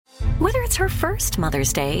Whether it's her first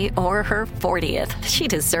Mother's Day or her 40th, she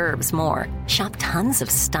deserves more. Shop tons of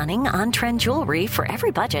stunning on-trend jewelry for every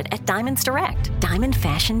budget at Diamonds Direct. Diamond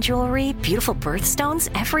fashion jewelry, beautiful birthstones,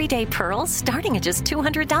 everyday pearls starting at just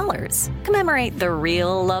 $200. Commemorate the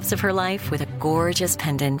real loves of her life with a gorgeous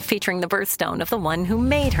pendant featuring the birthstone of the one who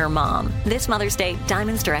made her mom. This Mother's Day,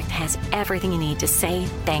 Diamonds Direct has everything you need to say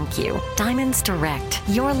thank you. Diamonds Direct.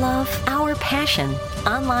 Your love, our passion.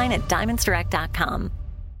 Online at diamondsdirect.com.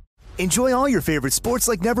 Enjoy all your favorite sports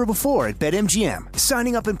like never before at BetMGM.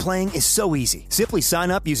 Signing up and playing is so easy. Simply sign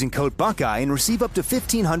up using code Buckeye and receive up to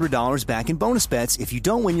 $1,500 back in bonus bets if you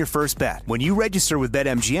don't win your first bet. When you register with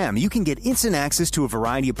BetMGM, you can get instant access to a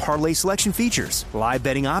variety of parlay selection features, live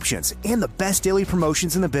betting options, and the best daily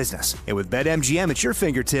promotions in the business. And with BetMGM at your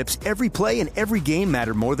fingertips, every play and every game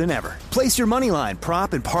matter more than ever. Place your moneyline,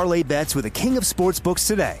 prop, and parlay bets with the king of sportsbooks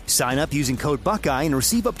today. Sign up using code Buckeye and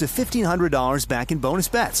receive up to $1,500 back in bonus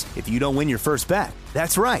bets if you don't win your first bet.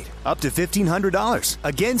 That's right, up to $1,500.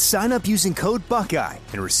 Again, sign up using code Buckeye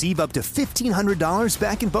and receive up to $1,500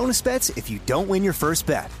 back in bonus bets if you don't win your first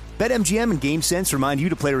bet. BetMGM and GameSense remind you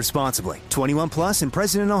to play responsibly. 21 plus and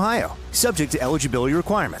present in Ohio. Subject to eligibility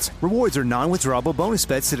requirements. Rewards are non-withdrawable bonus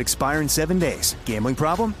bets that expire in 7 days. Gambling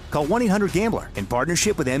problem? Call 1-800-GAMBLER in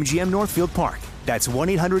partnership with MGM Northfield Park. That's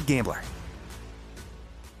 1-800-GAMBLER.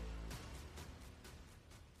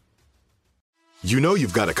 You know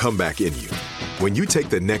you've got a comeback in you. When you take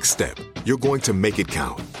the next step, you're going to make it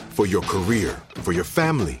count. For your career, for your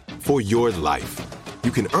family, for your life. You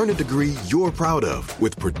can earn a degree you're proud of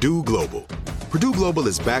with Purdue Global. Purdue Global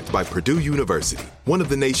is backed by Purdue University, one of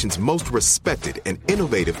the nation's most respected and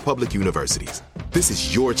innovative public universities. This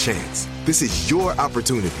is your chance. This is your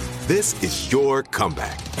opportunity. This is your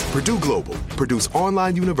comeback. Purdue Global, Purdue's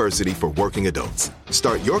online university for working adults.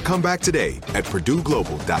 Start your comeback today at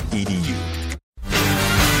purdueglobal.edu.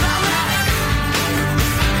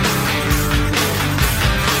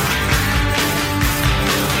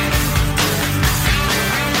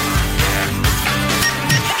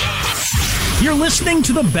 You're listening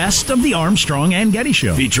to the best of the Armstrong and Getty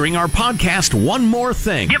Show. Featuring our podcast, One More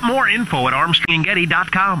Thing. Get more info at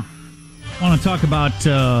armstrongandgetty.com. I want to talk about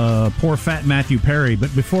poor fat Matthew Perry,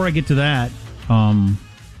 but before I get to that...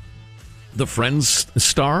 the Friends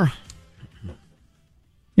star?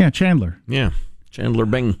 Yeah, Chandler. Yeah, Chandler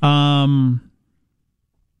Bing.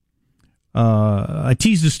 I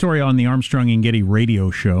teased a story on the Armstrong and Getty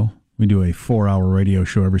radio show. We do a 4-hour radio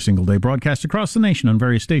show every single day, broadcast across the nation on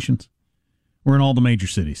various stations. We're in all the major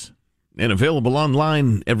cities. And available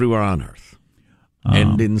online everywhere on Earth.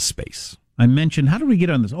 And in space. I mentioned, how did we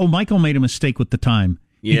get on this? Oh, Michael made a mistake with the time.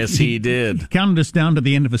 Yes, he did. He counted us down to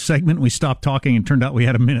the end of a segment. We stopped talking and turned out we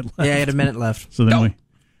had a minute left. Yeah, I had a minute left. So then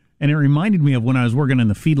and it reminded me of when I was working in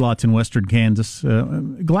the feedlots in western Kansas.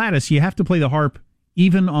 Gladys, you have to play the harp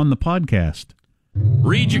even on the podcast.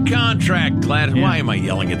 Read your contract, Gladys. Yeah. Why am I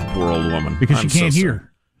yelling at the poor old woman? Because she can't hear.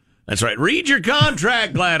 That's right. Read your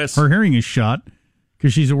contract, Gladys. Her hearing is shot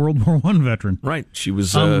because she's a World War I veteran. Right. She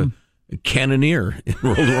was a cannoneer in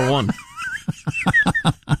World War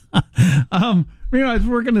I. I was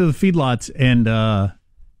working at the feedlots, and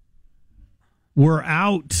we're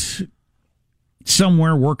out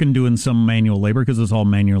somewhere working, doing some manual labor, because it's all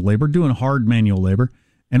manual labor, doing hard manual labor.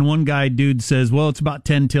 And one dude says, well, it's about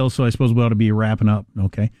 10 till, so I suppose we ought to be wrapping up.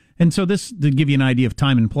 Okay. And so this, to give you an idea of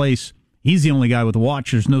time and place, he's the only guy with a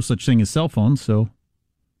watch. There's no such thing as cell phones, so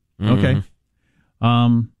okay.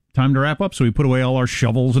 Time to wrap up. So we put away all our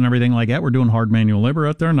shovels and everything like that. We're doing hard manual labor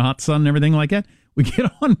out there in the hot sun and everything like that. We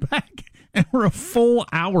get on back, and we're a full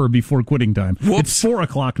hour before quitting time. Whoops. It's 4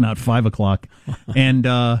 o'clock, not 5 o'clock. And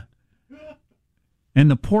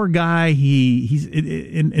the poor guy, he's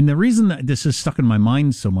the reason that this is stuck in my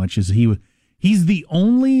mind so much is he's the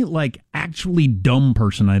only actually dumb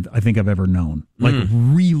person I think I've ever known.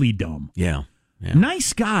 Really dumb. Yeah.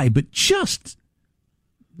 Nice guy, but just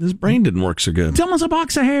his brain didn't work so good. Dumb as a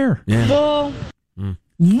box of hair. Yeah. Well,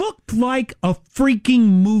 looked like a freaking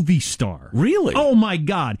movie star. Really? Oh my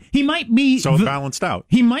God. He might be so balanced out.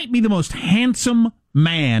 He might be the most handsome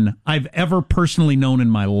man I've ever personally known in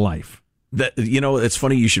my life. That it's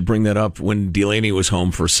funny you should bring that up. When Delaney was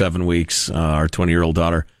home for 7 weeks, our 20-year-old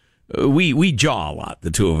daughter, we jaw a lot,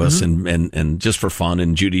 the two of us, and just for fun,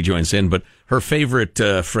 and Judy joins in. But her favorite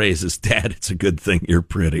phrase is, "Dad, it's a good thing you're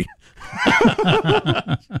pretty."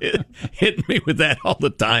 Hit me with that all the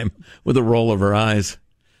time with a roll of her eyes.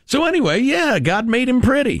 So anyway, yeah, God made him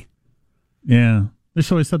pretty. Yeah. I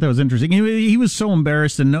just always thought that was interesting. He was so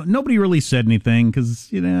embarrassed, and nobody really said anything because,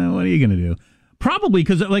 what are you going to do? Probably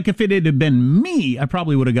because, if it had been me, I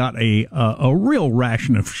probably would have got a real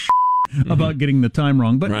ration of shit about getting the time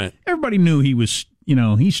wrong. But Right. everybody knew he was,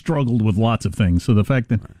 he struggled with lots of things. So the fact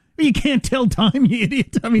that you can't tell time, you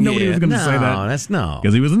idiot. I mean, nobody was going to say that. No.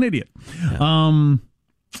 Because he was an idiot. Yeah.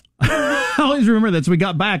 I always remember that. So we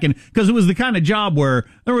got back, and because it was the kind of job where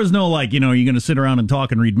there was no you're going to sit around and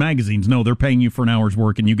talk and read magazines. No, they're paying you for an hour's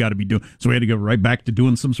work, and you got to be doing. So we had to go right back to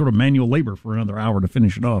doing some sort of manual labor for another hour to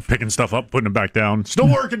finish it off. Picking stuff up, putting it back down. Still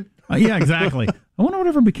working. Yeah, exactly. I wonder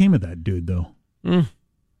whatever became of that dude, though. It'd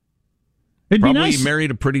Probably be nice. he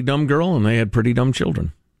married a pretty dumb girl, and they had pretty dumb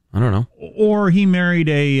children. I don't know. Or he married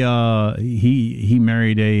he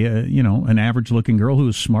married an average looking girl who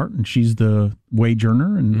was smart, and she's the wage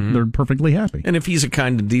earner, and they're perfectly happy. And if he's a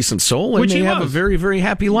kind and decent soul, Which they he have a was. very, very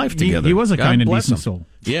happy life together. He was a God kind and bless decent him. soul.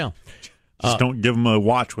 Yeah. Just don't give him a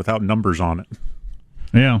watch without numbers on it.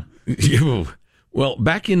 Yeah. Well,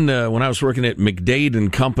 back in when I was working at McDade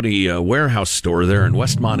and Company warehouse store there in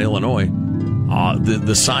Westmont, Illinois,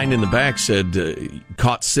 the sign in the back said,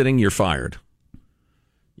 "Caught sitting, you're fired."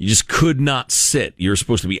 You just could not sit. You're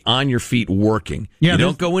supposed to be on your feet working. Yeah, you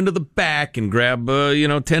don't go into the back and grab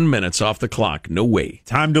 10 minutes off the clock. No way.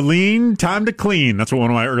 Time to lean, time to clean. That's what one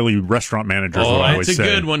of my early restaurant managers would always that's a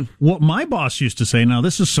say. good one. What my boss used to say, now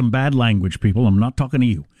this is some bad language, people. I'm not talking to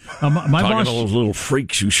you. My Talking boss, to those little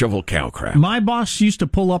freaks who shovel cow crap. my boss used to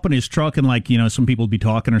pull up in his truck and some people would be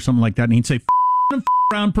talking or something like that, and he'd say,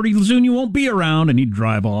 around pretty soon you won't be around, and he'd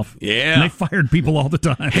drive off. Yeah. And they fired people all the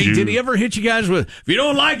time. Hey, did he ever hit you guys with, if you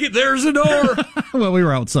don't like it, there's the door? Well, we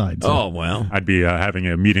were outside. So. Oh, well. I'd be having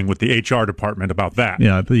a meeting with the HR department about that.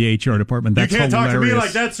 Yeah, the HR department. That's you can't hilarious. talk to me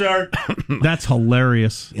like that, sir. That's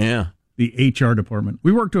hilarious. Yeah. The HR department.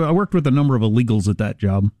 I worked with a number of illegals at that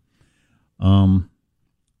job, who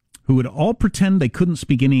would all pretend they couldn't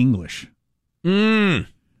speak any English.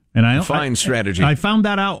 And Fine strategy. I found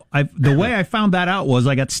that out. The way I found that out was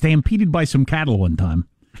I got stampeded by some cattle one time.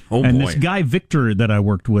 Oh, and boy. this guy, Victor, that I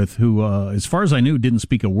worked with, who, as far as I knew, didn't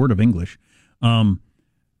speak a word of English. I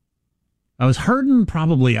was herding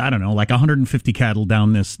probably, 150 cattle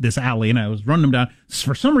down this alley, and I was running them down.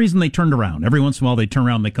 For some reason, they turned around. Every once in a while, they turn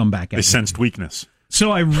around and they come back at They me. sensed weakness.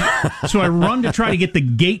 So I run to try to get the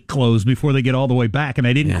gate closed before they get all the way back, and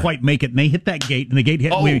I didn't quite make it. And they hit that gate, and the gate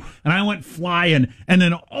hit me, and I went flying. And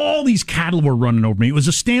then all these cattle were running over me. It was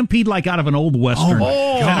a stampede like out of an old western.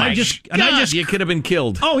 Oh, and God, you could have been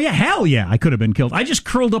killed. Oh yeah, hell yeah, I could have been killed. I just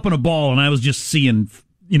curled up in a ball, and I was just seeing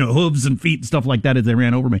hooves and feet and stuff like that as they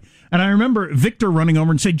ran over me. And I remember Victor running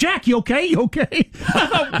over and saying, "Jack, you okay? You okay?"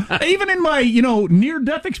 Even in my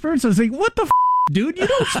near-death experience, I was like, "What the dude? You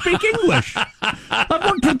don't speak English. I've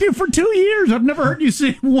worked with you for 2 years. I've never heard you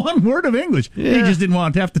say one word of English." Yeah. He just didn't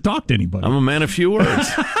want to have to talk to anybody. I'm a man of few words.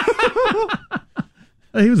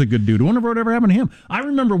 He was a good dude. I wonder what ever happened to him. I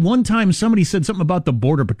remember one time somebody said something about the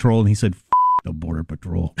Border Patrol, and he said, the Border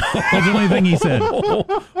Patrol. That's the only thing he said.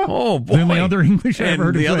 Oh, boy. The only other English I ever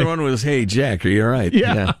heard him the other say. one was, "Hey, Jack, are you all right?"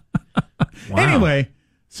 Yeah. Wow. Anyway,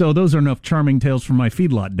 so those are enough charming tales from my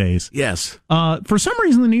feedlot days. Yes. For some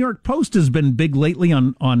reason, the New York Post has been big lately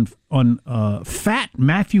on fat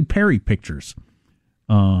Matthew Perry pictures.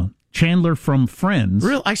 Chandler from Friends.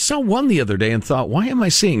 Real. I saw one the other day and thought, why am I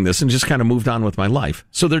seeing this? And just kind of moved on with my life.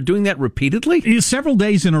 So they're doing that repeatedly? Several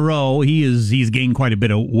days in a row, he's gained quite a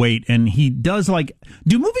bit of weight, and he does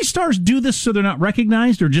do movie stars do this so they're not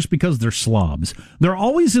recognized, or just because they're slobs? They're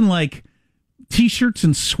always in T-shirts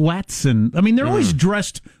and sweats, and they're always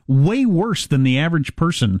dressed way worse than the average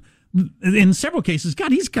person. In several cases,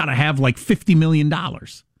 God, he's got to have $50 million.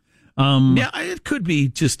 Yeah, it could be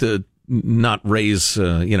just to not raise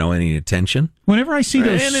any attention. Whenever I see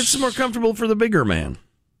those, and it's more comfortable for the bigger man.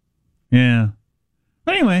 Yeah.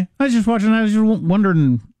 But anyway, I was just watching. I was just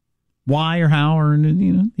wondering why or how, or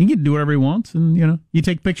he can do whatever he wants, and you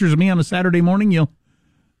take pictures of me on a Saturday morning,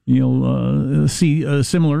 you'll see a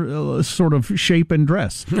similar sort of shape and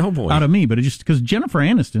dress out of me. But it's just because Jennifer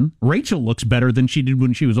Aniston, Rachel looks better than she did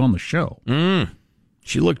when she was on the show.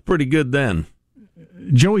 She looked pretty good then.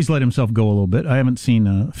 Joey's let himself go a little bit. I haven't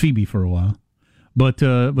seen Phoebe for a while. But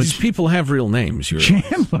these people have real names.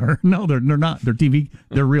 Chandler, no, they're not. They're TV.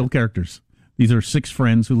 They're real characters. These are 6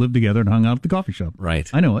 friends who lived together and hung out at the coffee shop. Right.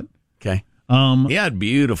 I know it. Okay. He had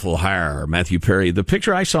beautiful hair, Matthew Perry. The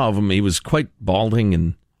picture I saw of him, he was quite balding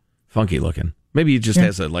and funky looking. Maybe he just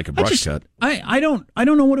has a brush cut. I don't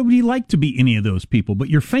know what it would be like to be any of those people, but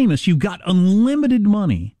you're famous. You've got unlimited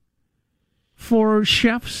money for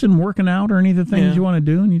chefs and working out or any of the things you want to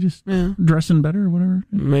do, and you just dressing better or whatever.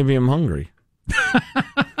 Maybe I'm hungry.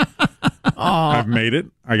 I've made it.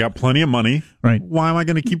 I got plenty of money. Right. Why am I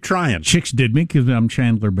going to keep trying? Chicks did me because I'm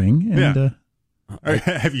Chandler Bing. And,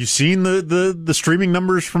 Have you seen the streaming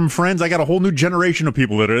numbers from Friends? I got a whole new generation of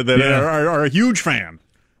people that are a huge fan.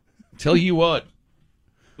 Tell you what,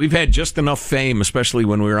 we've had just enough fame, especially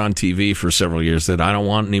when we were on TV for several years, that I don't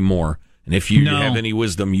want any more. And if you have any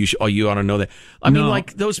wisdom, you ought to know that. I mean,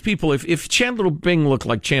 like those people, if Chandler Bing looked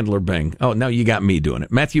like Chandler Bing, now you got me doing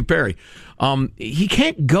it. Matthew Perry, he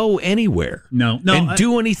can't go anywhere and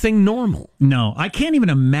do anything normal. No, I can't even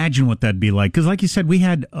imagine what that'd be like. Because like you said, we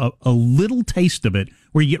had a little taste of it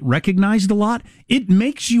where you get recognized a lot. It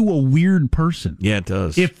makes you a weird person. Yeah, it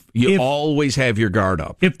does. If you always have your guard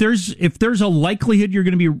up. If there's a likelihood you're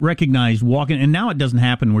going to be recognized walking, and now it doesn't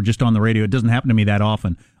happen, we're just on the radio, it doesn't happen to me that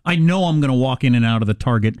often. I know I'm going to walk in and out of the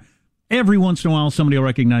Target. Every once in a while, somebody will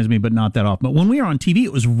recognize me, but not that often. But when we were on TV,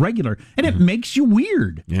 it was regular, and it makes you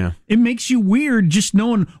weird. Yeah. It makes you weird just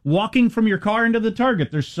knowing walking from your car into the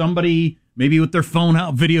Target, there's somebody maybe with their phone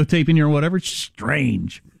out videotaping you or whatever. It's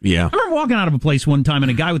strange. Yeah. I remember walking out of a place one time, and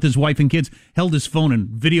a guy with his wife and kids held his phone and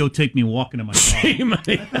videotaped me walking to my car.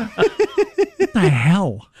 What the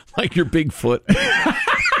hell? Like your Bigfoot.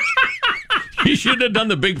 You should have done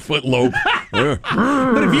the Bigfoot lope.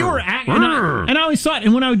 But if you were and I always thought,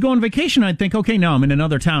 and when I would go on vacation, I'd think, okay, now I'm in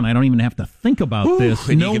another town. I don't even have to think about this.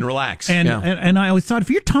 And you can relax. And I always thought,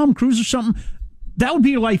 if you're Tom Cruise or something, that would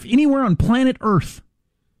be your life anywhere on planet Earth.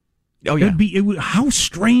 Oh, yeah. How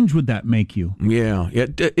strange would that make you? Yeah.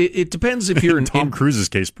 It depends if you're in Tom Cruise's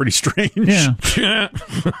case, pretty strange. Yeah.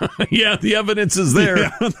 Yeah, the evidence is there.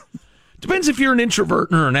 Yeah. Depends if you're an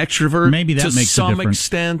introvert or an extrovert. Maybe that makes a difference. To some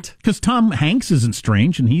extent. Because Tom Hanks isn't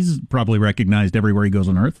strange, and he's probably recognized everywhere he goes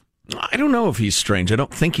on Earth. I don't know if he's strange. I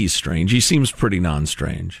don't think he's strange. He seems pretty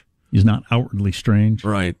non-strange. He's not outwardly strange.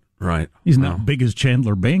 Right. He's not big as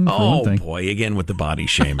Chandler Bing, for one thing. Oh, boy, again with the body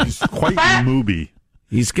shaming. Quite mooby.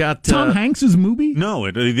 He's got... Tom Hanks is movie? No,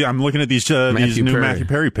 I'm looking at these new Matthew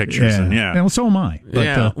Perry pictures. Yeah. Well, so am I. But,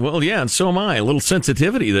 and so am I. A little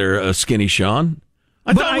sensitivity there, Skinny Sean.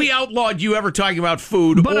 I thought we outlawed you ever talking about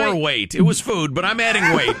food or weight. It was food, but I'm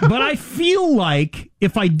adding weight. But I feel like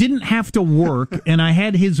if I didn't have to work and I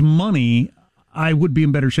had his money, I would be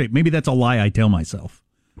in better shape. Maybe that's a lie I tell myself.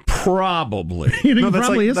 Probably.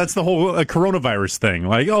 That's the whole coronavirus thing.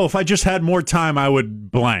 Like, if I just had more time, I would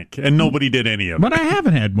blank, and nobody did any of it. But I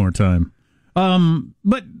haven't had more time.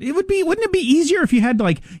 But wouldn't it be easier if you had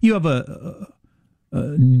you have a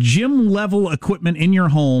gym level equipment in your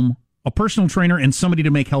home, a personal trainer, and somebody to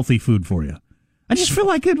make healthy food for you? I just feel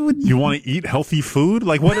like it would. You want to eat healthy food?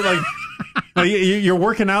 Like what? You're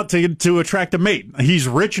working out to attract a mate. He's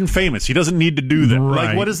rich and famous. He doesn't need to do that. Right.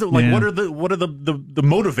 Like what is it? Like what are the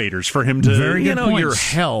motivators for him to? Very good points. Your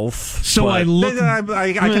health. So I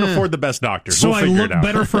can afford the best doctor. So I look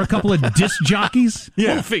better for a couple of disc jockeys.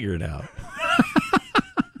 Yeah, we'll figure it out.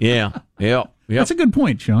 Yeah. That's a good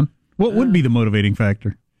point, Sean. What would be the motivating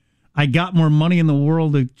factor? I got more money in the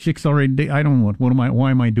world. The chicks already. I don't know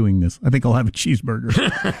why am I doing this? I think I'll have a cheeseburger.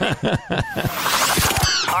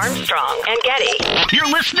 Armstrong and Getty. You're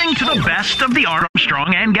listening to the best of the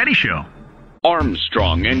Armstrong and Getty Show.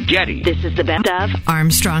 Armstrong and Getty. This is the best of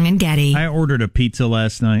Armstrong and Getty. I ordered a pizza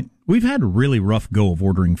last night. We've had a really rough go of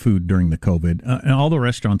ordering food during the COVID. And all the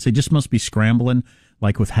restaurants, they just must be scrambling,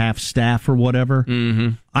 like with half staff or whatever.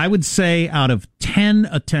 Mm-hmm. I would say out of 10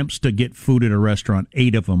 attempts to get food at a restaurant,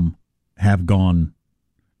 8 of them have gone,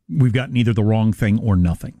 we've gotten either the wrong thing or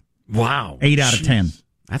nothing. Wow. 8 out of 10.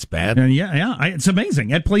 That's bad. And it's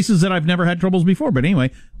amazing. At places that I've never had troubles before. But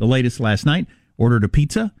anyway, the latest last night, ordered a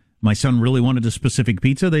pizza. My son really wanted a specific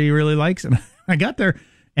pizza that he really likes. And I got there,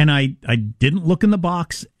 and I didn't look in the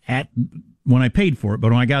box when I paid for it.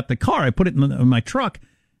 But when I got the car, I put it in my truck,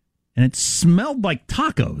 and it smelled like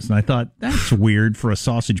tacos. And I thought, that's weird for a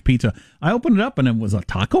sausage pizza. I opened it up, and it was a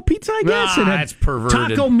taco pizza, I guess. It had that's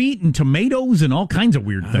perverted. Taco meat and tomatoes and all kinds of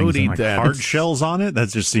weird things. Who'd eat like that? Hard shells on it? That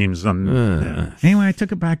just seems... Anyway, I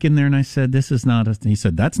took it back in there, and I said, this is not a... He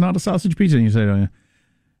said, that's not a sausage pizza. And he said...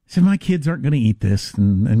 I said, my kids aren't going to eat this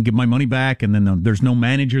and give my money back. And then there's no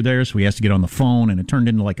manager there, so he has to get on the phone. And it turned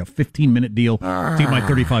into like a 15-minute deal to get my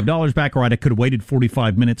 $35 back. Or I could have waited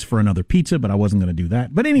 45 minutes for another pizza, but I wasn't going to do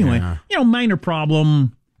that. But anyway, minor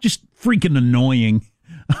problem, just freaking annoying.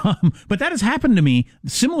 But that has happened to me,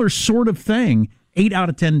 similar sort of thing, 8 out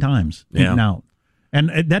of 10 times eating out.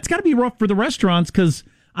 And that's got to be rough for the restaurants because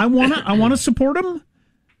I want to support them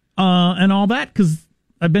and all that because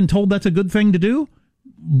I've been told that's a good thing to do.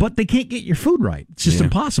 But they can't get your food right. It's just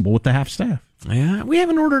impossible with the half staff. Yeah, we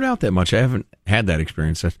haven't ordered out that much. I haven't had that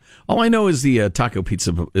experience. All I know is the taco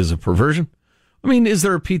pizza is a perversion. I mean, is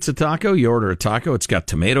there a pizza taco? You order a taco, it's got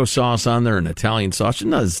tomato sauce on there and Italian sauce.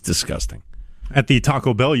 No, it's disgusting. At the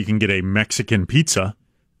Taco Bell, you can get a Mexican pizza.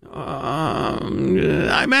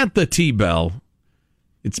 I'm at the T-Bell.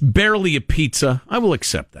 It's barely a pizza. I will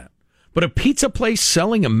accept that. But a pizza place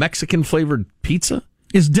selling a Mexican-flavored pizza?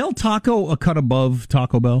 Is Del Taco a cut above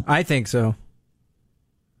Taco Bell? I think so.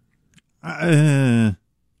 I've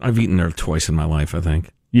eaten there twice in my life, I think.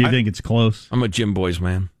 You think it's close? I'm a Jim Boy's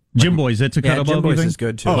man. Jim Boy's, that's a cut above, Jim Boy's you think? is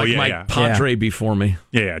good, too. Oh, Like yeah, my yeah. Padre before me.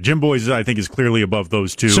 Yeah, Jim Boy's, I think, is clearly above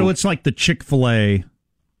those two. So it's like the Chick-fil-A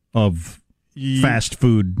of fast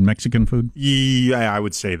food, Mexican food? Yeah, I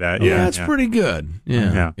would say that. Yeah, Yeah, it's pretty good.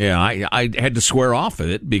 Yeah. I had to swear off of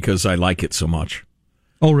it because I like it so much.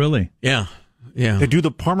 Oh, really? Yeah. Yeah. They do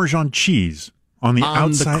the Parmesan cheese on the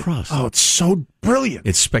outside. The crust. Oh, it's so brilliant.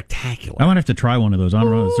 It's spectacular. I might have to try one of those. I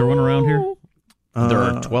don't know. Is there one around here? There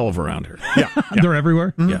are 12 around here. Yeah. They're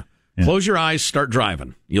everywhere? Yeah. Close your eyes, start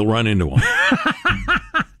driving. You'll run into one.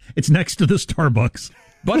 It's next to the Starbucks.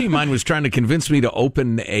 Buddy of mine was trying to convince me to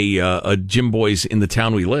open a Jim Boy's in the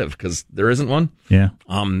town we live because there isn't one. Yeah.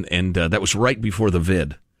 And that was right before the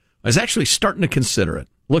vid. I was actually starting to consider it.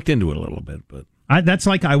 Looked into it a little bit, but That's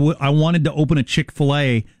like I wanted to open a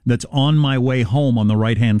Chick-fil-A that's on my way home on the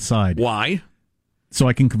right-hand side. why? So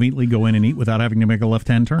I can conveniently go in and eat without having to make a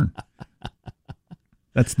left-hand turn.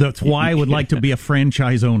 That's why I would like to be a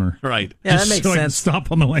franchise owner. Right. Yeah, that Just makes so I can sense.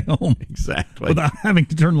 stop on the way home Exactly. without having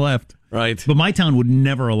to turn left. Right. But my town would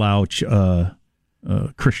never allow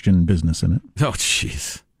Christian business in it. Oh,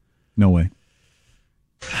 jeez. No way.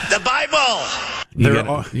 The Bible.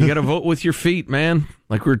 You got to vote with your feet, man.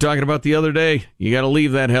 Like we were talking about the other day. You got to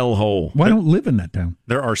leave that hellhole. Why don't live in that town?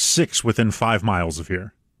 There are 6 within 5 miles of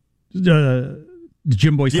here.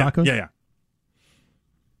 Jim Boy's Tacos? Yeah.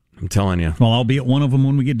 I'm telling you. Well, I'll be at one of them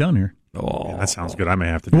when we get done here. Oh, That sounds good. I may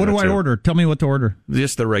have to do What that do I too. order? Tell me what to order.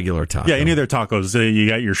 just the regular taco. Yeah, any of their tacos. You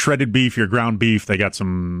got your shredded beef, your ground beef. They got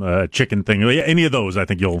some chicken thing. Yeah, any of those, I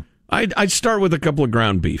think you'll... I'd start with a couple of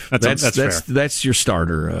ground beef. That's fair. That's your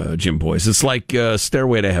starter, Jim Boy's. It's like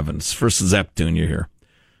Stairway to Heaven's, first Zepp tune you hear.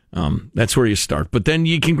 That's where you start. But then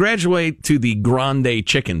you can graduate to the Grande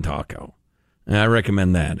Chicken Taco. And I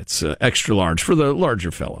recommend that. It's extra large for the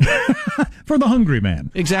larger fellow. For the hungry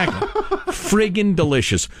man. Exactly. Friggin'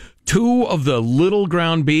 delicious. 2 of the little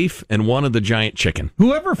ground beef and 1 of the giant chicken.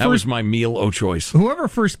 That was my meal o' choice. Whoever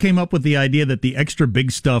first came up with the idea that the extra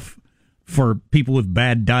big stuff for people with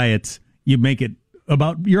bad diets, you make it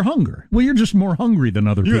about your hunger. Well, you're just more hungry than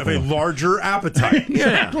other You people. have a larger appetite.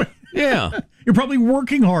 Yeah. Yeah. You're probably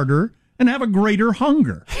working harder and have a greater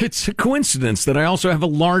hunger. It's a coincidence that I also have a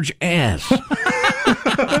large ass.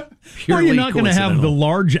 Well, you're not going to have the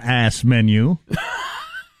large ass menu.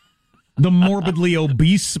 The morbidly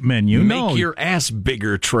obese menu. Make your ass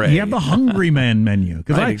bigger tray. You have the hungry man menu.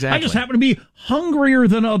 Because Right, I exactly. just happen to be hungrier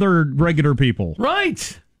than other regular people.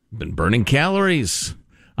 Right. Been burning calories.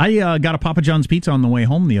 I got a Papa John's pizza on the way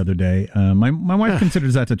home the other day. My wife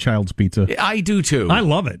considers that a child's pizza. I do too. I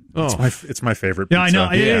love it. It's my favorite pizza. Yeah, I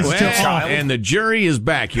know. It is. Well, and the jury is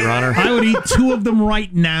back, Your Honor. I would eat 2 of them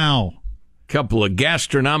right now. Couple of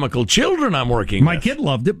gastronomical children I'm working My with. kid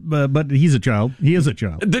loved it, but he's a child. He is a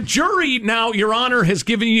child. The jury now, Your Honor, has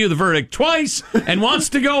given you the verdict twice and wants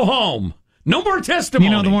to go home. No more testimony.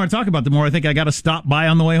 You know, the more I talk about it, the more I think I got to stop by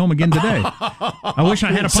on the way home again today. I wish I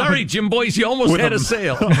had a Papa. Sorry, Jim Boys, you almost had a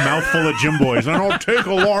sale. A mouthful of Jim Boys. And I'll take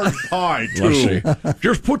a large pie, too.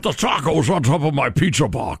 Just put the tacos on top of my pizza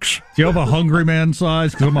box. Do you have a hungry man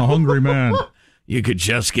size? Because I'm a hungry man. You could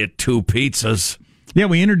just get 2 pizzas. Yeah,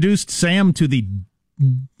 we introduced Sam to the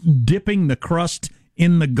dipping the crust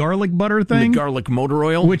in the garlic butter thing. The garlic motor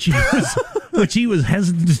oil. Which he was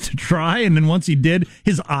hesitant to try, and then once he did,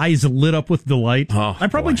 his eyes lit up with delight. Oh, I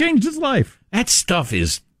probably boy. changed his life. That stuff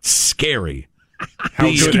is scary. How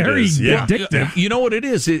good Scary, it is. Yeah. addictive. You know what it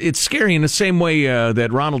is? It's scary in the same way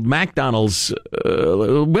that Ronald McDonald's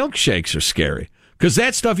milkshakes are scary. Because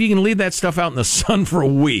that stuff, you can leave that stuff out in the sun for a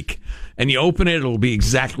week, and you open it, it'll be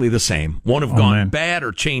exactly the same. Won't have gone man. bad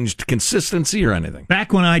or changed consistency or anything.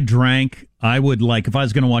 Back when I drank, I would if I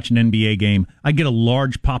was going to watch an NBA game, I'd get a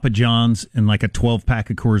large Papa John's and like a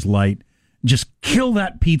 12-pack of Coors Light. Just kill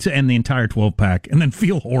that pizza and the entire 12-pack, and then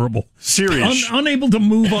feel horrible. Serious. Unable to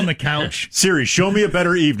move on the couch. Siri, show me a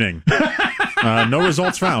better evening. No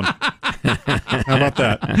results found. How about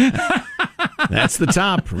that? That's the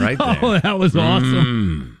top right there. Oh, that was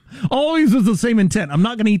awesome. Always was the same intent. I'm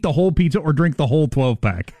not going to eat the whole pizza or drink the whole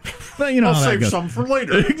 12-pack. But you know I'll how that save goes. some for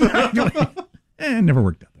later. Exactly. It never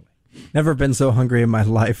worked out that way. Never been so hungry in my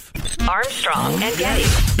life. Armstrong and Getty.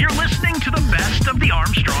 You're listening to the best of the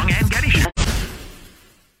Armstrong and Getty Show.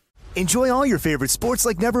 Enjoy all your favorite sports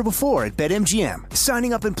like never before at BetMGM.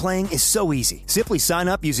 Signing up and playing is so easy. Simply sign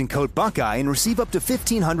up using code Buckeye and receive up to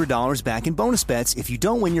 $1,500 back in bonus bets if you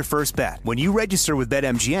don't win your first bet. When you register with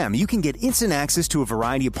BetMGM, you can get instant access to a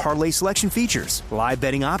variety of parlay selection features, live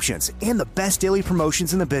betting options, and the best daily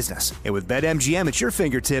promotions in the business. And with BetMGM at your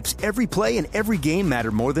fingertips, every play and every game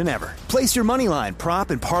matter more than ever. Place your moneyline, prop,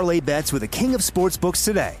 and parlay bets with the king of sportsbooks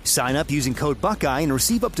today. Sign up using code Buckeye and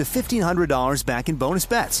receive up to $1,500 back in bonus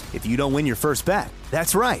bets if you don't win your first bet.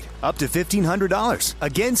 That's right, up to $1,500.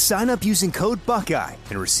 Again, sign up using code Buckeye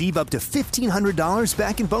and receive up to $1,500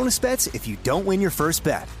 back in bonus bets if you don't win your first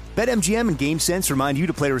bet. BetMGM and GameSense remind you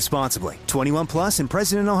to play responsibly. 21 plus and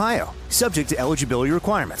present in Ohio. Subject to eligibility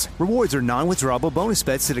requirements. Rewards are non-withdrawable bonus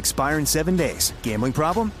bets that expire in 7 days. Gambling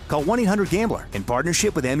problem? Call 1-800-GAMBLER in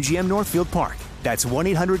partnership with MGM Northfield Park. That's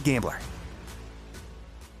 1-800-GAMBLER.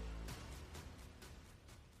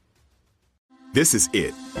 This is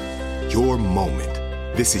it. Your moment.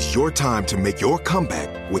 This is your time to make your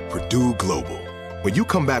comeback with Purdue Global. When you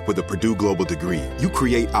come back with a Purdue Global degree, you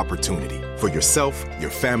create opportunity for yourself, your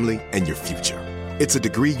family, and your future. It's a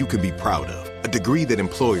degree you can be proud of, a degree that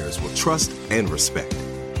employers will trust and respect.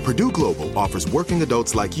 Purdue Global offers working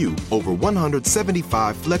adults like you over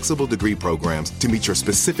 175 flexible degree programs to meet your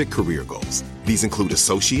specific career goals. These include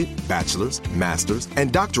associate, bachelor's, master's,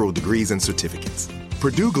 and doctoral degrees and certificates.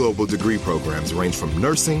 Purdue Global degree programs range from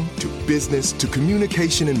nursing to business to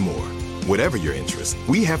communication and more. Whatever your interest,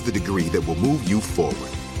 we have the degree that will move you forward.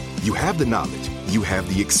 You have the knowledge, you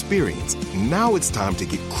have the experience. Now it's time to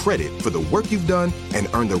get credit for the work you've done and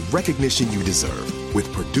earn the recognition you deserve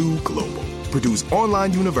with Purdue Global, Purdue's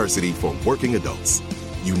online university for working adults.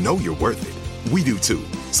 You know you're worth it. We do too.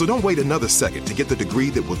 So don't wait another second to get the degree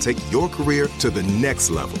that will take your career to the next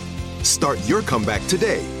level. Start your comeback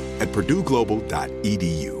today at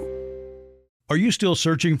purdueglobal.edu. Are you still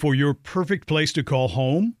searching for your perfect place to call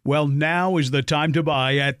home? Well, now is the time to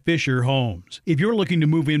buy at Fisher Homes. If you're looking to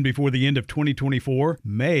move in before the end of 2024,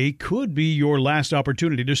 May could be your last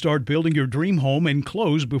opportunity to start building your dream home and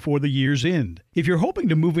close before the year's end. If you're hoping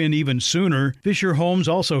to move in even sooner, Fisher Homes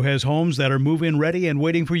also has homes that are move-in ready and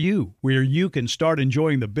waiting for you, where you can start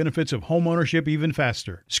enjoying the benefits of homeownership even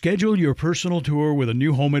faster. Schedule your personal tour with a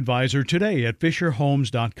new home advisor today at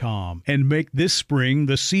FisherHomes.com and make this spring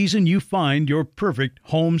the season you find your perfect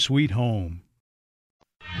home sweet home.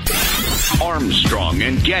 Armstrong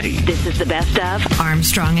and Getty. This is the best of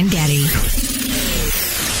Armstrong and Getty.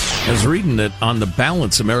 I was reading that on the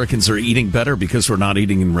balance, Americans are eating better because we're not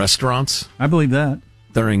eating in restaurants. I believe that.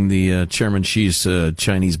 During the Chairman Xi's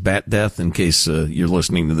Chinese bat death, in case you're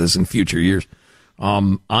listening to this in future years.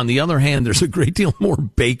 On the other hand, there's a great deal more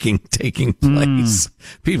baking taking place.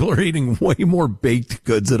 People are eating way more baked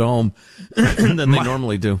goods at home than they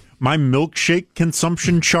normally do. My milkshake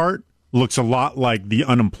consumption chart looks a lot like the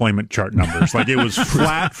unemployment chart numbers. Like it was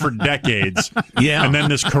flat for decades. Yeah. And then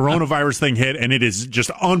this coronavirus thing hit, and it is just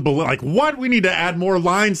unbelievable. Like, what? We need to add more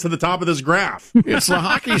lines to the top of this graph. It's the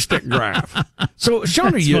hockey stick graph. So,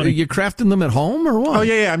 Sean, are you crafting them at home or what? Oh,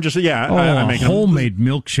 yeah. I'm just, I'm making homemade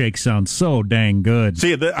milkshake sounds so dang good.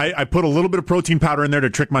 See, I put a little bit of protein powder in there to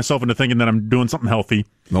trick myself into thinking that I'm doing something healthy.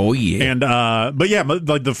 Oh, yeah. And, but yeah,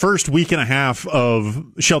 like the first week and a half of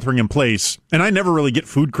sheltering in place, and I never really get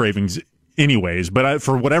food cravings anyways, but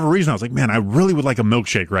for whatever reason, I was like, man, I really would like a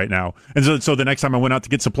milkshake right now. And so the next time I went out to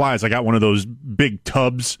get supplies, I got one of those big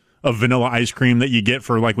tubs of vanilla ice cream that you get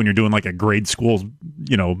for like when you're doing like a grade school,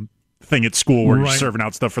 thing at school where you're serving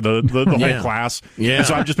out stuff for the whole class. Yeah. And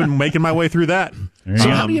so I've just been making my way through that. So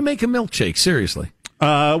how do you make a milkshake? Seriously?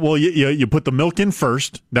 Well, you put the milk in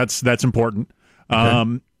first. That's important.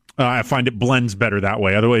 Okay. I find it blends better that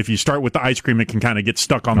way. Otherwise, if you start with the ice cream, it can kind of get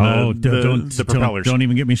stuck on the propellers. Don't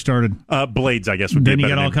even get me started. Blades, I guess, would be a better name. Then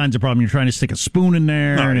you get all kinds of problems. You're trying to stick a spoon in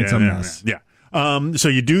there, and it's a mess. Yeah. So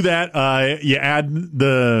you do that. You add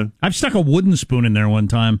the... I've stuck a wooden spoon in there one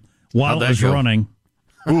time while it was running.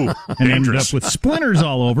 Ooh, and ended up with splinters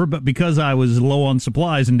all over, but because I was low on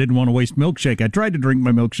supplies and didn't want to waste milkshake, I tried to drink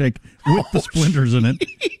my milkshake with the splinters in it.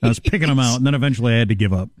 I was picking them out, and then eventually I had to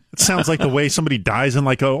give up. It sounds like the way somebody dies in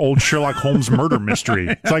like an old Sherlock Holmes murder mystery.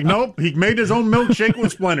 It's like, nope, he made his own milkshake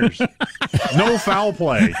with splinters. No foul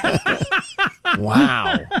play.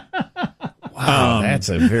 Wow. Wow, that's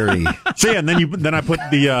a very... So yeah, and then I put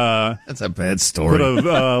the... that's a bad story. Put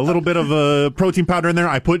a little bit of protein powder in there.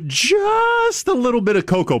 I put just a little bit of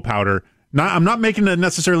cocoa powder. I'm not making it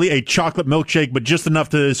necessarily a chocolate milkshake, but just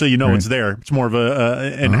enough so you know it's there. It's more of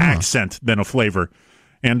an accent than a flavor.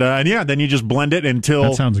 And yeah, then you just blend it until...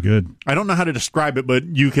 That sounds good. I don't know how to describe it, but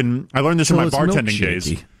you can... I learned this in my bartending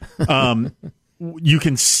days. You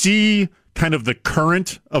can see kind of the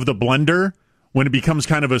current of the blender when it becomes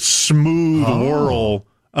kind of a smooth whirl.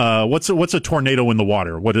 What's a tornado in the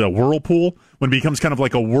water? What is a whirlpool? When it becomes kind of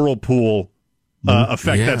like a whirlpool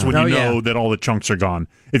effect, that's when you know that all the chunks are gone.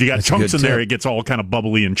 If you got chunks in there, it gets all kind of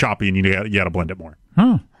bubbly and choppy, and you got to blend it more.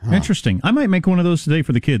 Interesting. I might make one of those today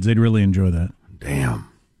for the kids. They'd really enjoy that. Damn.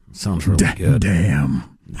 Sounds really good. Damn.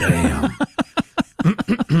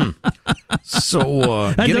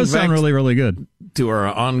 So, that does sound really, really good. To our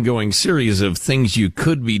ongoing series of things you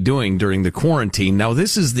could be doing during the quarantine. Now,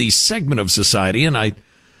 this is the segment of society, and I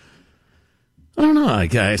don't know.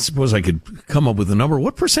 I suppose I could come up with a number.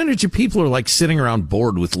 What percentage of people are like sitting around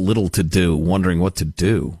bored with little to do, wondering what to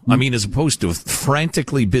do? I mean, as opposed to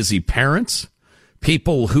frantically busy parents,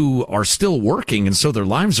 people who are still working, and so their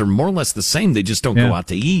lives are more or less the same. They just don't go out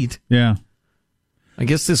to eat. Yeah. I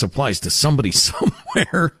guess this applies to somebody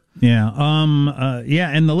somewhere. Yeah.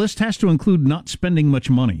 And the list has to include not spending much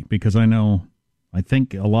money, because I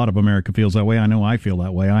think a lot of America feels that way. I know I feel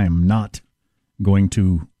that way. I am not going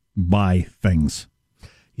to buy things.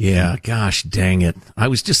 Yeah, gosh dang it. I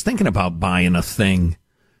was just thinking about buying a thing,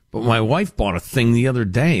 but my wife bought a thing the other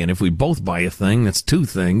day, and if we both buy a thing, that's two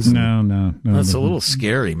things. No. That's a little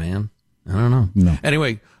scary, man. I don't know. No.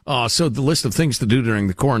 Anyway, so the list of things to do during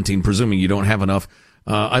the quarantine, presuming you don't have enough.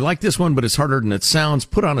 I like this one, but it's harder than it sounds.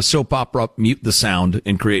 Put on a soap opera, mute the sound,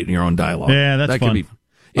 and create your own dialogue. Yeah, that's fun. Could be,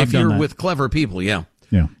 if you're with clever people, Yeah.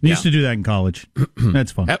 I used to do that in college.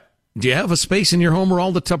 That's fun. Do you have a space in your home where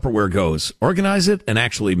all the Tupperware goes? Organize it and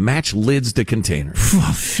actually match lids to containers.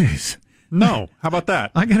 Oh, jeez. No. How about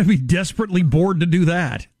that? I got to be desperately bored to do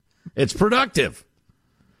that. It's productive.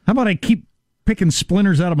 How about I keep picking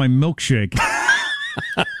splinters out of my milkshake?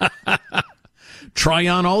 Try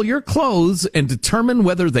on all your clothes and determine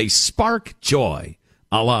whether they spark joy,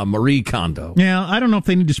 a la Marie Kondo. Yeah, I don't know if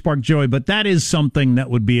they need to spark joy, but that is something that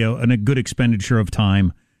would be a good expenditure of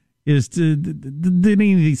time. Is to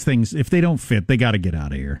any of these things, if they don't fit, they got to get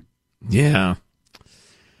out of here. Yeah.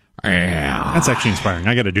 That's actually inspiring.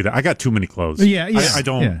 I got to do that. I got too many clothes. Yeah. I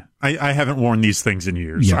don't. Yeah. I haven't worn these things in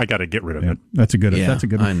years. Yeah. I got to get rid of it. That's a good. That's a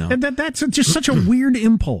good. I know. And that's just such a weird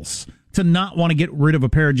impulse to not want to get rid of a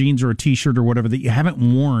pair of jeans or a T-shirt or whatever that you haven't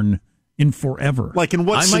worn in forever. Like in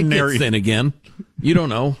what scenario? I might get thin again. You don't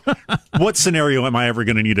know. What scenario am I ever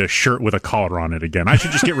going to need a shirt with a collar on it again? I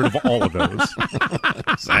should just get rid of all of those.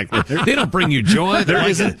 Exactly. They don't bring you joy. There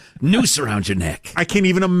isn't a noose around your neck. I can't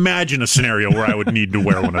even imagine a scenario where I would need to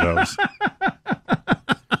wear one of those.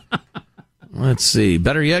 Let's see.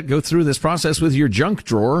 Better yet, go through this process with your junk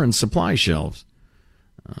drawer and supply shelves.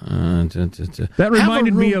 That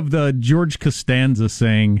reminded me of the George Costanza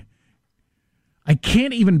saying, I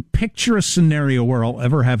can't even picture a scenario where I'll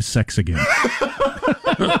ever have sex again.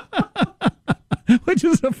 Which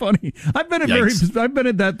is so funny. I've been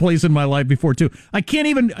at that place in my life before too. I can't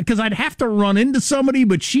even, because I'd have to run into somebody,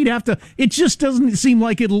 but she'd have to. It just doesn't seem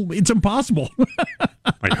like it's impossible.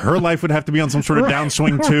 Like her life would have to be on some sort of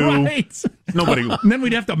downswing too. Right. Nobody. And then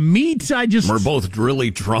we'd have to meet. We're both really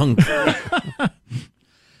drunk.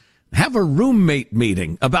 Have a roommate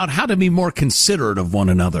meeting about how to be more considerate of one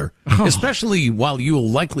another, especially while you will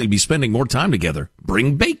likely be spending more time together.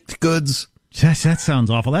 Bring baked goods. That sounds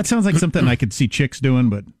awful. That sounds like something I could see chicks doing,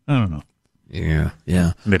 but I don't know. Yeah.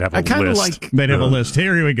 They'd have a list. They'd have a list.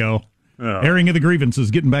 Here we go. Airing of the grievances,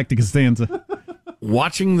 getting back to Costanza.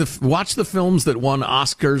 Watch the films that won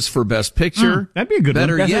Oscars for Best Picture. That'd be a good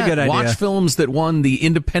one. That's a good idea. Watch films that won the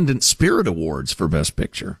Independent Spirit Awards for Best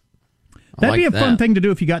Picture. That'd be a fun thing to do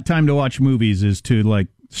if you got time to watch movies, is to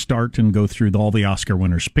start and go through all the Oscar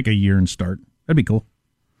winners. Pick a year and start. That'd be cool.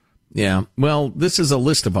 Yeah. Well, this is a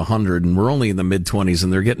list of 100, and we're only in the mid-20s,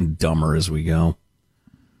 and they're getting dumber as we go.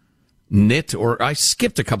 I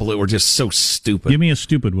skipped a couple that were just so stupid. Give me a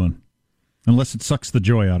stupid one, unless it sucks the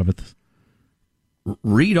joy out of it.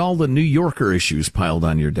 Read all the New Yorker issues piled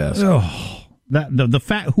on your desk. Oh, the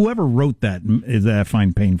fact whoever wrote that is I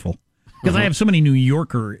find painful. Because I have so many New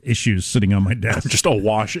Yorker issues sitting on my desk. Just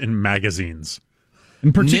awash in magazines.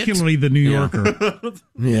 And particularly the New Yorker.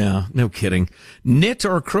 Yeah, no kidding. Knit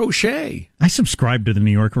or crochet? I subscribed to the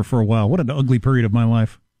New Yorker for a while. What an ugly period of my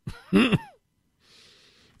life. Knit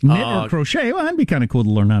or crochet? Well, that'd be kind of cool to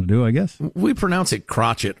learn how to do, I guess. We pronounce it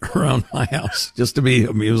crotchet around my house, just to be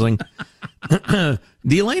amusing.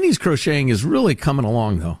 Delaney's crocheting is really coming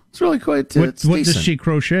along, though. It's really quite what does she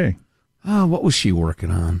crochet? Oh, what was she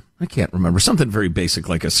working on? I can't remember. Something very basic,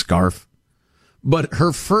 like a scarf. But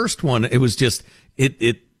her first one, it was just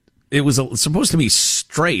it was supposed to be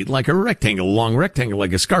straight, like a rectangle, long rectangle,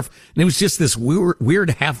 like a scarf, and it was just this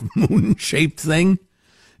weird half moon shaped thing.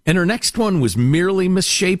 And her next one was merely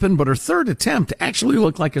misshapen, but her third attempt actually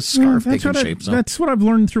looked like a scarf taking shape. That's what I've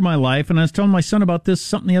learned through my life, and I was telling my son about this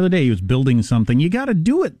something the other day. He was building something. You got to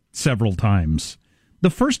do it several times. The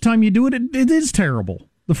first time you do it, it is terrible.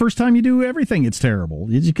 The first time you do everything, it's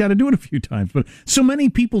terrible. You just got to do it a few times. But so many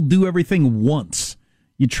people do everything once.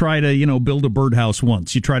 You try to, build a birdhouse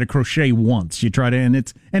once. You try to crochet once. You try to, and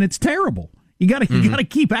it's terrible. You got to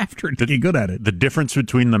keep after it to get good at it. The difference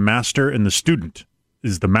between the master and the student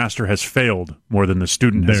is the master has failed more than the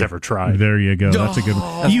student has ever tried. There you go. That's a good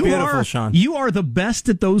one. That's beautiful, Sean. You are the best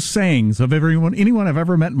at those sayings of anyone I've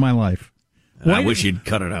ever met in my life. I wish you'd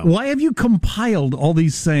cut it out. Why have you compiled all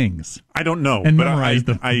these sayings? I don't know, and but memorized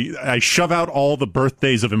them. I shove out all the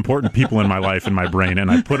birthdays of important people in my life in my brain,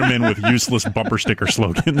 and I put them in with useless bumper sticker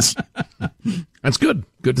slogans. That's good.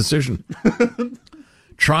 Good decision.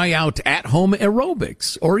 Try out at-home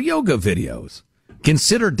aerobics or yoga videos.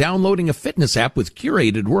 Consider downloading a fitness app with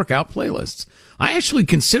curated workout playlists. I actually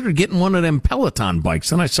considered getting one of them Peloton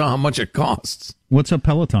bikes, and I saw how much it costs. What's a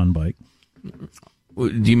Peloton bike?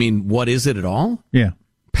 Do you mean, what is it at all? Yeah.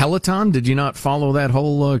 Peloton? Did you not follow that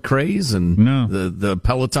whole craze? And no. The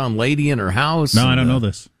Peloton lady in her house? No, I don't know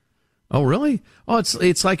this. Oh, really? Oh,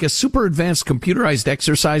 it's like a super advanced computerized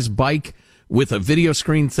exercise bike with a video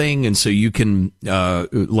screen thing, and so you can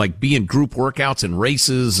be in group workouts and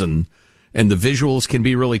races, and the visuals can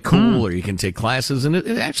be really cool, or you can take classes, and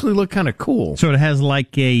it actually looked kind of cool. So it has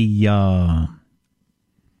like a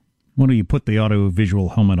what do you put the auto visual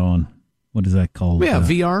helmet on? What is that called? Yeah,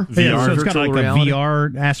 VR. Yeah, so it's kind of like reality. a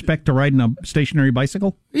VR aspect to riding a stationary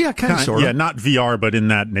bicycle? Yeah, kind of, sort of. Yeah, not VR, but in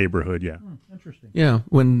that neighborhood, yeah. Interesting. Yeah,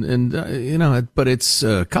 but it's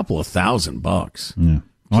a couple of $1,000. Yeah.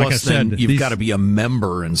 Plus, like I said, you've got to be a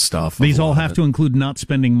member and stuff. These all have to include not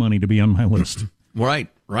spending money to be on my list. Right,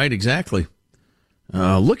 exactly.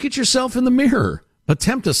 Look at yourself in the mirror.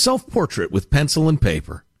 Attempt a self-portrait with pencil and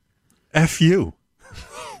paper. F you.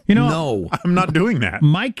 No. I'm not doing that.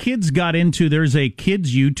 My kids got into, there's a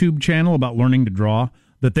kids YouTube channel about learning to draw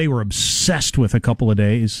that they were obsessed with a couple of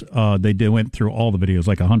days. They went through all the videos,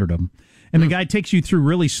 like 100 of them. And the guy takes you through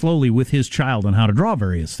really slowly with his child on how to draw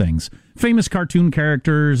various things. Famous cartoon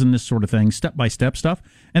characters and this sort of thing, step-by-step stuff.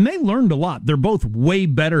 And they learned a lot. They're both way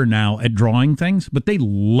better now at drawing things, but they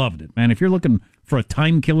loved it, man. If you're looking for a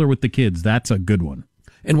time killer with the kids, that's a good one.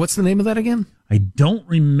 And what's the name of that again? I don't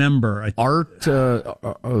remember. Art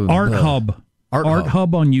Hub. Art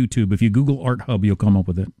Hub on YouTube. If you Google Art Hub, you'll come up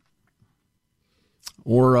with it.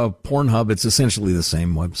 Or Pornhub. It's essentially the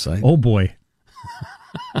same website. Oh, boy.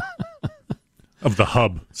 Of the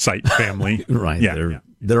Hub site family. Right. Yeah,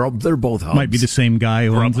 They're both Hubs. Might be the same guy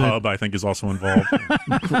who owns it. Grubhub, I think, is also involved.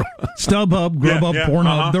 StubHub, Grubhub,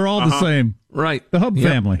 Pornhub. They're all the same. Right. The Hub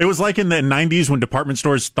family. It was like in the 90s when department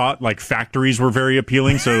stores thought like factories were very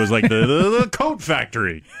appealing, so it was like the coat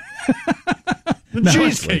factory. The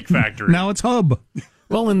cheesecake factory. Now it's Hub.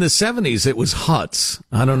 Well, in the 70s, it was Huts.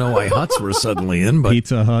 I don't know why Huts were suddenly in, but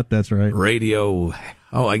Pizza Hut, that's right. Radio.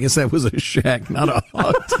 Oh, I guess that was a shack, not a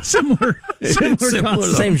hut. Similar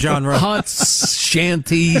same genre. Huts,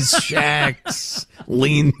 shanties, shacks,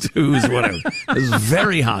 lean-tos, whatever. It was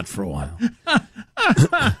very hot for a while.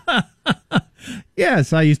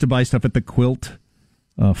 Yes, I used to buy stuff at the Quilt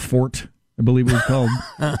Fort, I believe it was called.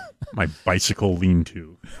 My bicycle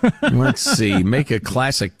lean-to. Let's see. Make a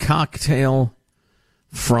classic cocktail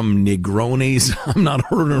from Negronis. I'm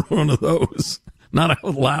not ordering one of those. Not out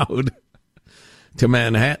loud. To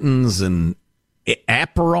Manhattans and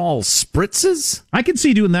Aperol spritzes. I could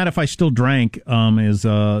see doing that if I still drank. Trying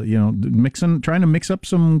to mix up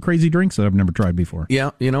some crazy drinks that I've never tried before.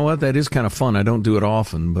 Yeah, you know what? That is kind of fun. I don't do it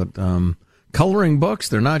often, but coloring books,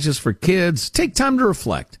 they're not just for kids. Take time to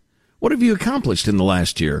reflect. What have you accomplished in the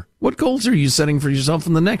last year? What goals are you setting for yourself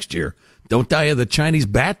in the next year? Don't die of the Chinese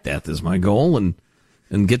bat death is my goal, and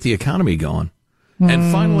get the economy going.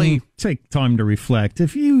 And finally, take time to reflect.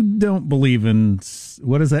 If you don't believe in,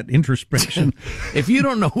 what is that, introspection? If you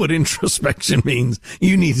don't know what introspection means,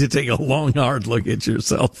 you need to take a long, hard look at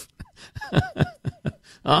yourself.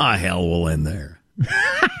 Hell, we'll end there.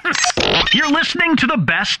 You're listening to the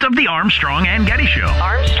best of the Armstrong and Getty Show.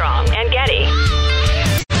 Armstrong and Getty.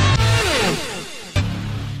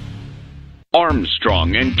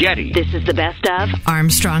 Armstrong and Getty. This is the best of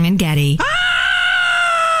Armstrong and Getty.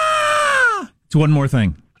 It's one more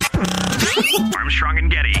thing. Armstrong and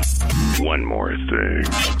Getty. One more thing.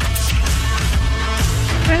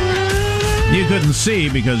 You couldn't see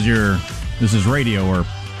because this is radio or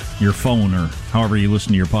your phone or however you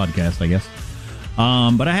listen to your podcast, I guess.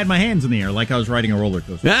 But I had my hands in the air like I was riding a roller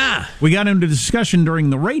coaster. Ah! We got into discussion during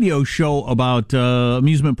the radio show about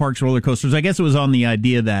amusement parks, roller coasters. I guess it was on the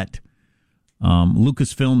idea that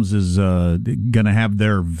Lucasfilms is going to have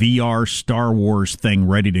their VR Star Wars thing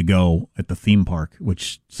ready to go at the theme park,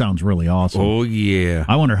 which sounds really awesome. Oh, yeah.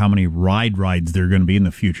 I wonder how many rides there are going to be in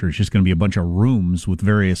the future. It's just going to be a bunch of rooms with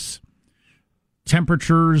various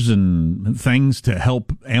temperatures and things to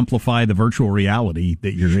help amplify the virtual reality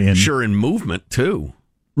that you're in. Sure, in movement, too.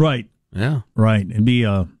 Right. Yeah. Right.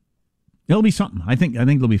 It'll be something. I think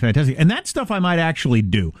it'll be fantastic. And that stuff I might actually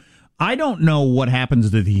do. I don't know what happens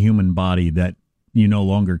to the human body that you no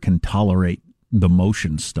longer can tolerate the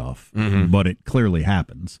motion stuff, but it clearly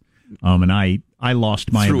happens. And I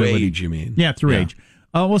lost my ability. Through age, you mean? Yeah, through age.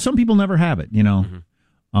 Well, some people never have it, you know.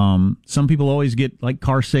 Some people always get like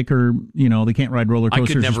car sick or, you know, they can't ride roller coasters.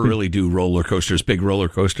 I could never really do roller coasters, big roller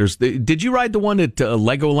coasters. Did you ride the one at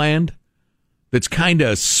Legoland that's kind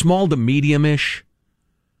of small to medium-ish?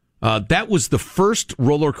 That was the first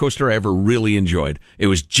roller coaster I ever really enjoyed. It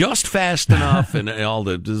was just fast enough and all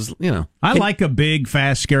the, you know. I like a big,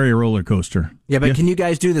 fast, scary roller coaster. Yeah, but can you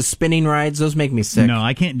guys do the spinning rides? Those make me sick. No,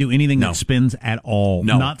 I can't do anything that spins at all.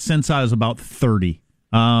 No. Not since I was about 30.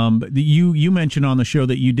 You mentioned on the show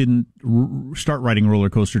that you didn't start riding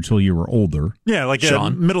roller coaster until you were older. Yeah, like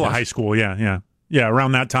middle of high school. Yeah,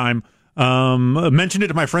 around that time. Mentioned it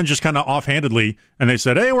to my friends just kind of offhandedly, and they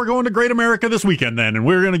said, "Hey, we're going to Great America this weekend, then, and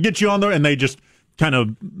we're going to get you on there." And they just kind of,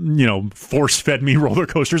 you know, force fed me roller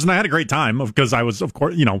coasters, and I had a great time because I was, of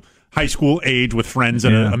course, you know, high school age with friends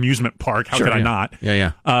at an amusement park. How could I not?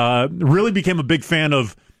 Yeah. Really became a big fan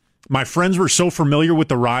of. My friends were so familiar with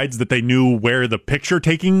the rides that they knew where the picture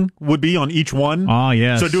taking would be on each one. Oh,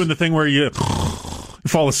 yes. So doing the thing where you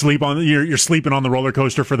fall asleep you're sleeping on the roller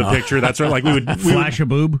coaster for the picture. That's sort of like we would flash a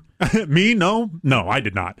boob. Me? No, I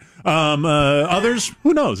did not. Others?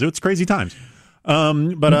 Who knows? It's crazy times.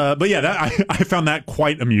 But yeah, I found that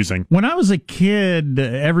quite amusing. When I was a kid,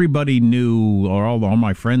 everybody knew, or all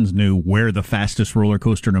my friends knew, where the fastest roller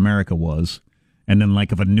coaster in America was. And then,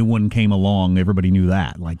 like, if a new one came along, everybody knew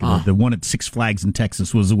that. Like, the one at Six Flags in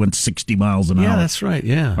Texas went 60 miles an hour. Yeah, that's right,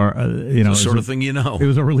 yeah. Or, you know, it's the sort of thing you know. It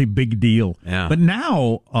was a really big deal. Yeah. But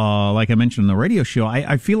now, like I mentioned in the radio show,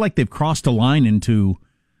 I feel like they've crossed a line into,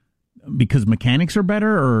 because mechanics are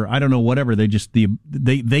better, or I don't know, whatever, they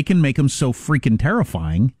can make them so freaking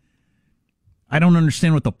terrifying. I don't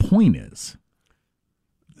understand what the point is.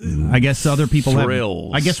 I guess other people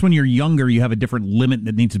Thrills. I guess when you're younger, you have a different limit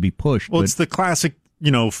that needs to be pushed. Well, it's the classic, you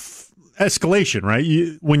know, escalation,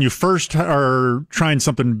 right? When you first are trying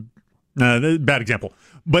something, bad example,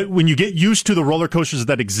 but when you get used to the roller coasters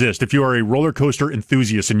that exist, if you are a roller coaster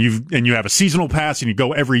enthusiast and you have a seasonal pass and you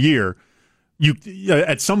go every year, you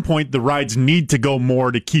at some point the rides need to go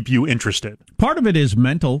more to keep you interested. Part of it is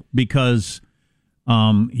mental because.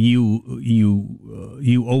 You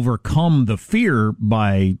overcome the fear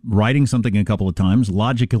by riding something a couple of times,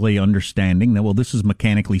 logically understanding that, well, this is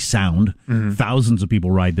mechanically sound. Mm-hmm. Thousands of people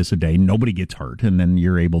ride this a day. Nobody gets hurt. And then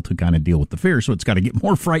you're able to kind of deal with the fear. So it's got to get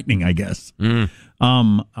more frightening, I guess.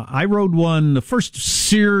 I rode one, the first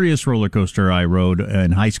serious roller coaster I rode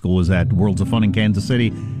in high school was at Worlds of Fun in Kansas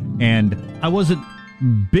City. And I wasn't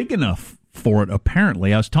big enough for it,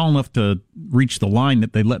 apparently. I was tall enough to reach the line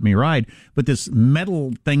that they let me ride, but this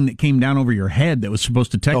metal thing that came down over your head that was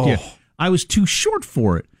supposed to protect you, I was too short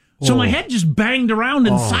for it. So my head just banged around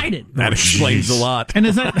inside it. That explains a lot. And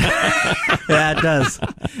as that yeah, it does.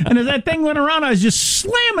 And as that thing went around, I was just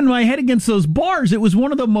slamming my head against those bars. It was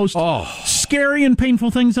one of the most scary and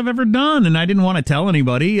painful things I've ever done, and I didn't want to tell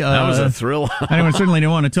anybody. That was a thrill. I certainly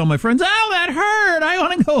didn't want to tell my friends, "Oh, that hurt! I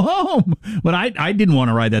want to go home." But I didn't want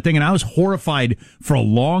to ride that thing, and I was horrified for a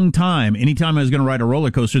long time. Anytime I was going to ride a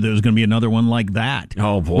roller coaster, there was going to be another one like that.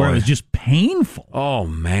 Oh boy, where it was just painful. Oh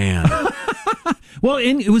man. Well,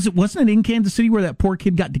 wasn't it in Kansas City where that poor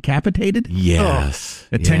kid got decapitated? Yes.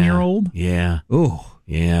 A 10-year-old? Yeah. Oh.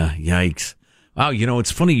 Yeah, yikes. Wow, you know,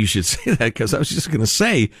 it's funny you should say that because I was just going to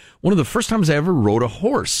say, one of the first times I ever rode a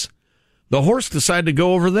horse, the horse decided to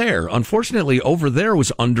go over there. Unfortunately, over there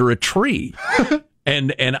was under a tree.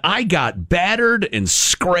 And I got battered and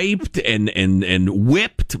scraped and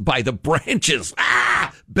whipped by the branches,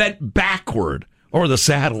 bent backward over the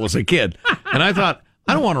saddle as a kid. And I thought,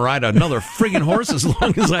 I don't want to ride another friggin' horse as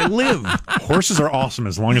long as I live. Horses are awesome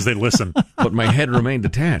as long as they listen. But my head remained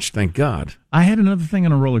attached, thank God. I had another thing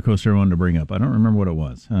on a roller coaster I wanted to bring up. I don't remember what it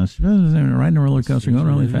was. Riding a roller coaster, going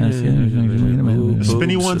really fast. The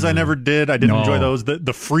spinny ones I never did. I didn't enjoy those.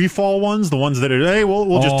 The free fall ones, the ones that are, hey,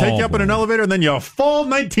 we'll just take you up in an elevator and then you fall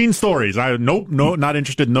 19 stories. Nope, not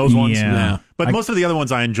interested in those ones. Yeah. But most of the other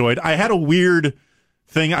ones I enjoyed. I had a weird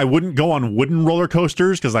thing. I wouldn't go on wooden roller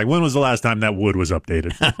coasters because, like, when was the last time that wood was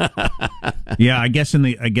updated? Yeah, I guess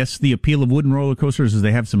the appeal of wooden roller coasters is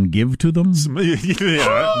they have some give to them.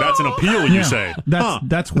 Yeah, that's an appeal, you say.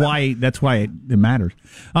 That's why it matters.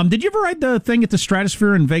 Did you ever ride the thing at the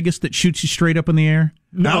Stratosphere in Vegas that shoots you straight up in the air?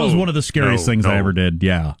 That was one of the scariest things I ever did.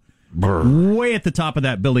 Yeah. Way at the top of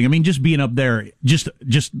that building. I mean, just being up there, just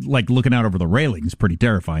like looking out over the railing is pretty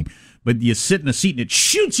terrifying. But you sit in a seat and it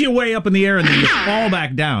shoots you way up in the air and then you fall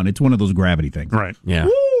back down. It's one of those gravity things. Right. Yeah.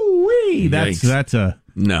 Woo-wee. That's a...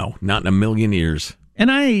 No, not in a million years.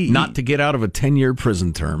 Not to get out of a 10-year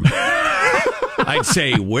prison term. I'd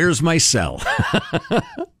say, where's my cell?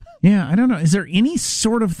 Yeah, I don't know. Is there any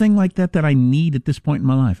sort of thing like that I need at this point in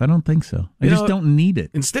my life? I don't think so. I just don't need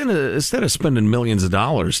it. Instead of spending millions of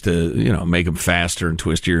dollars to, make them faster and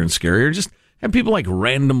twistier and scarier, just have people like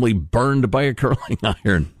randomly burned by a curling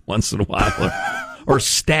iron once in a while. Or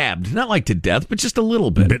stabbed, not like to death, but just a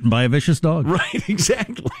little bit. Bitten by a vicious dog. Right,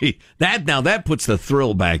 exactly. That puts the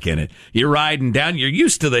thrill back in it. You're riding down, you're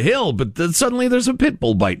used to the hill, but then suddenly there's a pit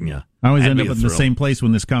bull biting you. I always end up in the same place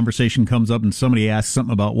when this conversation comes up and somebody asks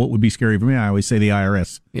something about what would be scary for me. I always say the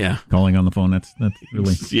IRS. Yeah. Calling on the phone. That's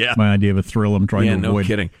really my idea of a thrill I'm trying to avoid. Yeah, no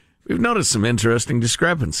kidding. We've noticed some interesting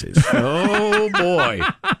discrepancies. Oh, boy.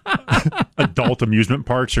 Adult amusement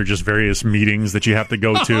parks are just various meetings that you have to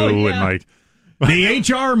go to and like... The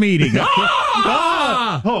HR meeting.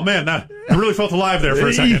 Oh, man, I really felt alive there for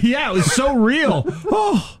a second. Yeah, it was so real.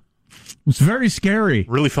 Oh, it was very scary.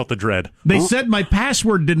 Really felt the dread. They said my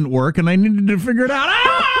password didn't work, and I needed to figure it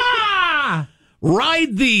out.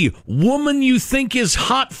 Ride the woman you think is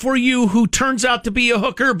hot for you who turns out to be a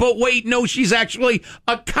hooker, but wait, no, she's actually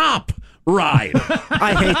a cop ride.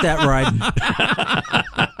 I hate that ride.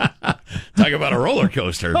 Talk about a roller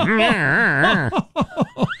coaster.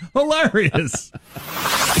 Hilarious.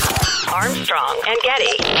 Armstrong and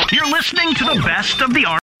Getty. You're listening to the best of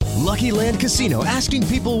the Lucky Land Casino, asking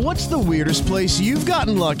people, what's the weirdest place you've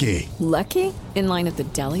gotten lucky? Lucky? In line at the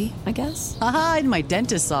deli, I guess? Aha, in my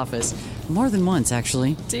dentist's office. More than once,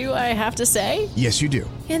 actually. Do I have to say? Yes, you do.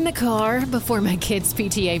 In the car before my kids'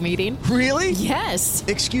 PTA meeting. Really? Yes.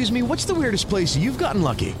 Excuse me, what's the weirdest place you've gotten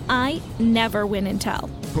lucky? I never win and tell.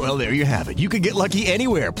 Well, there you have it. You can get lucky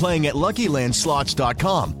anywhere, playing at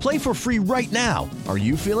LuckyLandSlots.com. Play for free right now. Are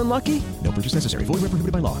you feeling lucky? No purchase necessary. Void where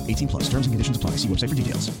prohibited by law. 18+. Terms and conditions apply. See website for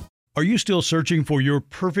details. Are you still searching for your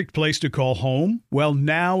perfect place to call home? Well,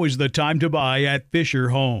 now is the time to buy at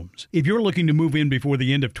Fisher Homes. If you're looking to move in before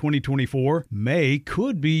the end of 2024, May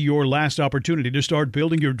could be your last opportunity to start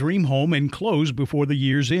building your dream home and close before the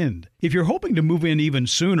year's end. If you're hoping to move in even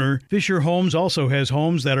sooner, Fisher Homes also has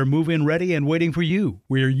homes that are move-in ready and waiting for you,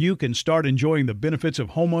 where you can start enjoying the benefits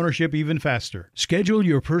of homeownership even faster. Schedule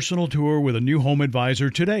your personal tour with a new home advisor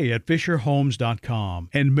today at FisherHomes.com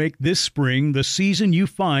and make this spring the season you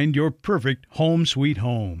find your perfect home sweet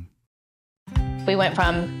home. We went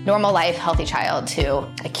from normal life, healthy child to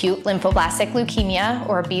acute lymphoblastic leukemia,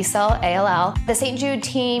 or B-cell ALL. The St. Jude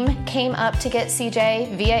team came up to get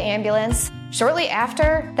CJ via ambulance. Shortly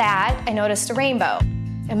after that, I noticed a rainbow.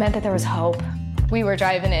 It meant that there was hope. We were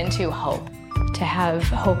driving into hope. To have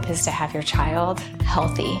hope is to have your child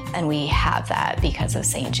healthy, and we have that because of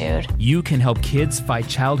St. Jude. You can help kids fight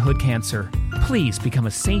childhood cancer. Please become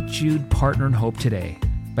a St. Jude Partner in Hope today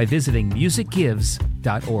by visiting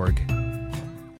musicgives.org.